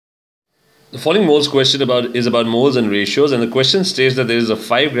The following moles question is about moles and ratios, and the question states that there is a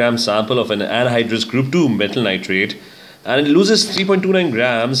 5-gram sample of an anhydrous group 2 metal nitrate, and it loses 3.29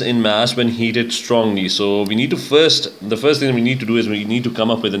 grams in mass when heated strongly. So we need to the first thing we need to do is we need to come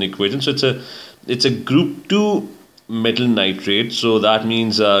up with an equation. So it's a group 2 metal nitrate, so that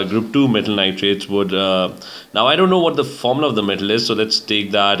means group 2 metal nitrates would now I don't know what the formula of the metal is, so let's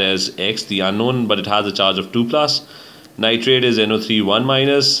take that as X, the unknown, but it has a charge of 2 plus. Nitrate is NO3 1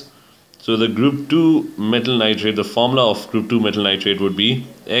 minus. So the group 2 metal nitrate, the formula of group 2 metal nitrate would be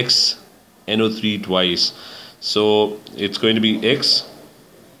X NO3 twice. So it's going to be X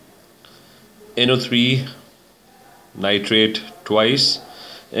NO3 nitrate twice.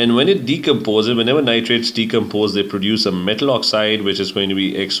 And when it decomposes, whenever nitrates decompose, they produce a metal oxide, which is going to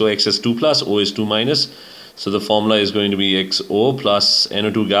be X. So X is 2 plus, O is 2 minus. So the formula is going to be XO plus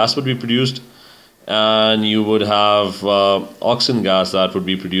NO2 gas would be produced. And you would have oxygen gas that would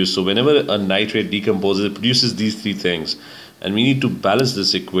be produced. So whenever a nitrate decomposes, it produces these three things. And we need to balance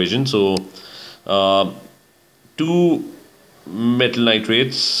this equation. So 2 metal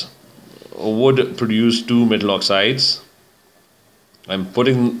nitrates would produce 2 metal oxides. I'm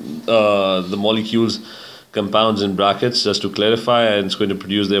putting the molecules, compounds in brackets just to clarify, and it's going to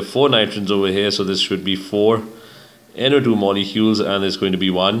produce there 4 nitrogens over here. So this should be 4 NO2 molecules, and there's going to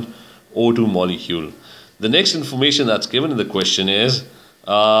be 1 O2 molecule. The next information that's given in the question is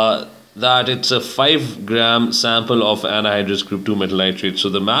that it's a 5-gram sample of anhydrous group 2 metal nitrate. So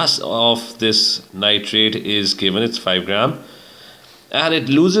the mass of this nitrate is given, it's 5 gram, and it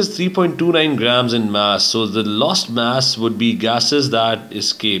loses 3.29 grams in mass. So the lost mass would be gases that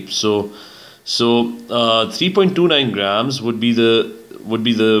escape. So 3.29 grams would be the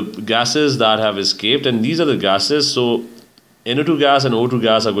gases that have escaped, and these are the gases. So NO2 gas and O2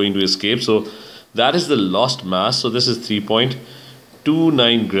 gas are going to escape. So that is the lost mass. So this is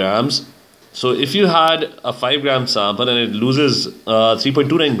 3.29 grams. So if you had a 5-gram sample and it loses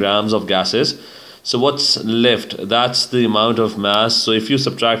 3.29 grams of gases, so what's left? That's the amount of mass. So if you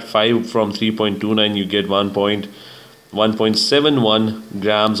subtract 5 from 3.29, you get 1.71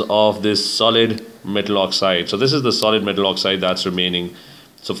 grams of this solid metal oxide. So this is the solid metal oxide that's remaining.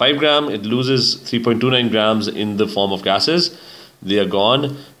 So 5 gram, it loses 3.29 grams in the form of gases. They are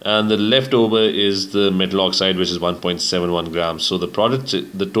gone, and the leftover is the metal oxide, which is 1.71 grams. So the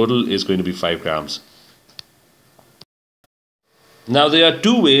total is going to be 5 grams. Now there are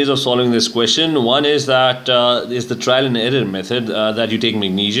 2 ways of solving this question. One is that is the trial and error method, that you take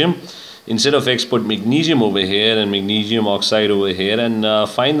magnesium. Instead of X, put magnesium over here and magnesium oxide over here, and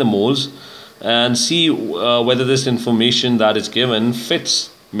find the moles and see whether this information that is given fits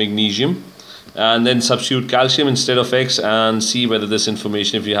magnesium, and then substitute calcium instead of X and see whether this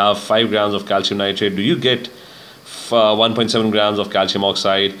information, if you have 5 grams of calcium nitrate, do you get 1.7 grams of calcium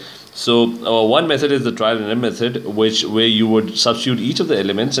oxide. So one method is the trial and error method, where you would substitute each of the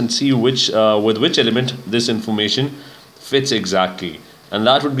elements and see with which element this information fits exactly, and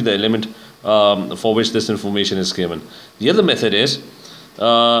that would be the element for which this information is given. The other method is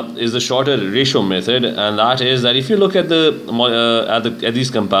the shorter ratio method, and that is that if you look at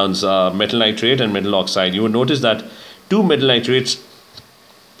these compounds, metal nitrate and metal oxide, you will notice that 2 metal nitrates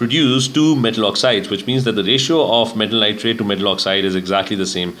produce 2 metal oxides, which means that the ratio of metal nitrate to metal oxide is exactly the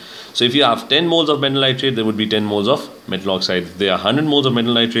same. So if you have 10 moles of metal nitrate, there would be 10 moles of metal oxide. If there are 100 moles of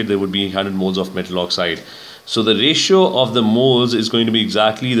metal nitrate, there would be 100 moles of metal oxide. So the ratio of the moles is going to be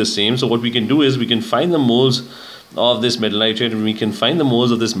exactly the same. So what we can do is we can find the moles of this metal nitrate, and we can find the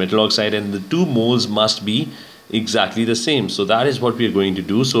moles of this metal oxide, and the 2 moles must be exactly the same. So that is what we are going to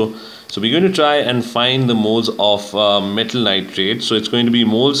do. So we're going to try and find the moles of metal nitrate. So it's going to be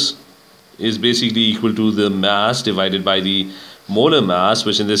moles is basically equal to the mass divided by the molar mass,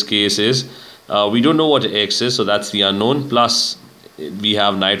 which in this case is we don't know what X is, so that's the unknown, plus we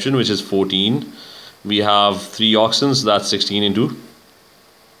have nitrogen, which is 14. We have 3 oxygens, so that's 16 into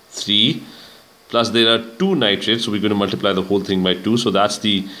 3, plus there are 2 nitrates, so we're going to multiply the whole thing by 2. So that's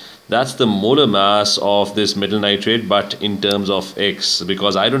the molar mass of this metal nitrate, but in terms of X,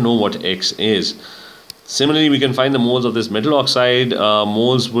 because I don't know what X is. Similarly, we can find the moles of this metal oxide.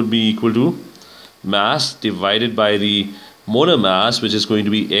 Moles would be equal to mass divided by the molar mass, which is going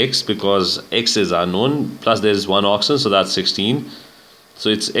to be X, because X is unknown, plus there is 1 oxygen, so that's 16. So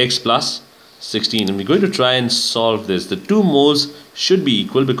it's X plus 16, and we're going to try and solve this. The 2 moles should be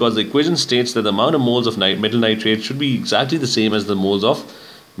equal, because the equation states that the amount of moles of metal nitrate should be exactly the same as the moles of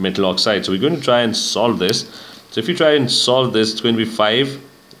metal oxide. So we're going to try and solve this. So if you try and solve this, it's going to be 5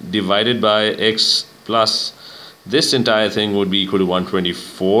 divided by X plus this entire thing would be equal to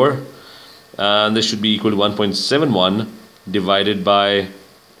 124, and this should be equal to 1.71 divided by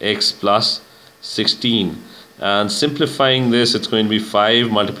x plus 16. And simplifying this, it's going to be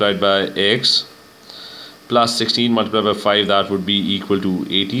 5 multiplied by x plus 16 multiplied by 5, that would be equal to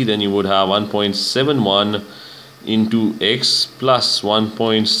 80. Then you would have 1.71 into x plus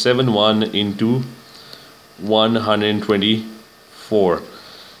 1.71 into 124.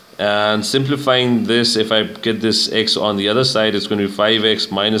 And simplifying this, if I get this x on the other side, it's going to be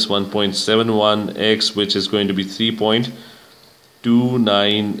 5x minus 1.71x, which is going to be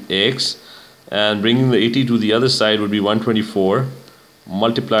 3.29x. And bringing the 80 to the other side would be 124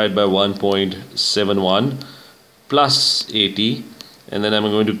 multiplied by 1.71 plus 80. And then I'm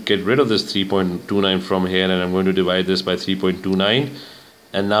going to get rid of this 3.29 from here, and I'm going to divide this by 3.29.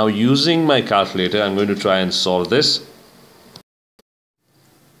 And now using my calculator, I'm going to try and solve this.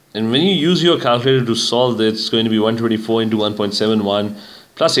 And when you use your calculator to solve this, it's going to be 124 into 1.71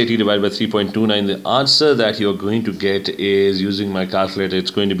 plus 80 divided by 3.29. The answer that you're going to get is, using my calculator,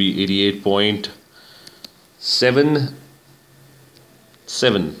 it's going to be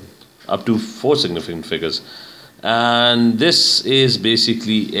 88.77 up to 4 significant figures. And this is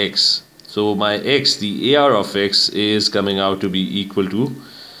basically x. So my x, the AR of x, is coming out to be equal to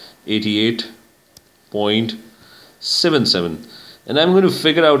 88.77. And I'm going to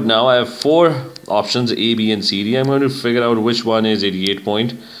figure out now, I have 4 options, A, B and C, D. I'm going to figure out which one is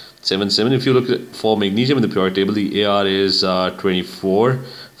 88.77. If you look for magnesium in the periodic table, the AR is 24.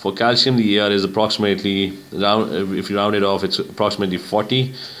 For calcium, the AR is approximately, if you round it off, it's approximately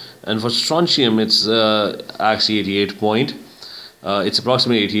 40. And for strontium, it's actually it's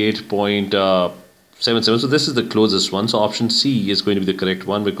approximately 88.77. So this is the closest one. So option C is going to be the correct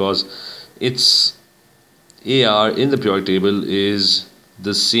one, because its AR in the periodic table is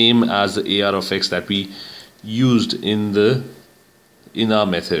the same as the AR of x that we used in our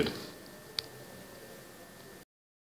method.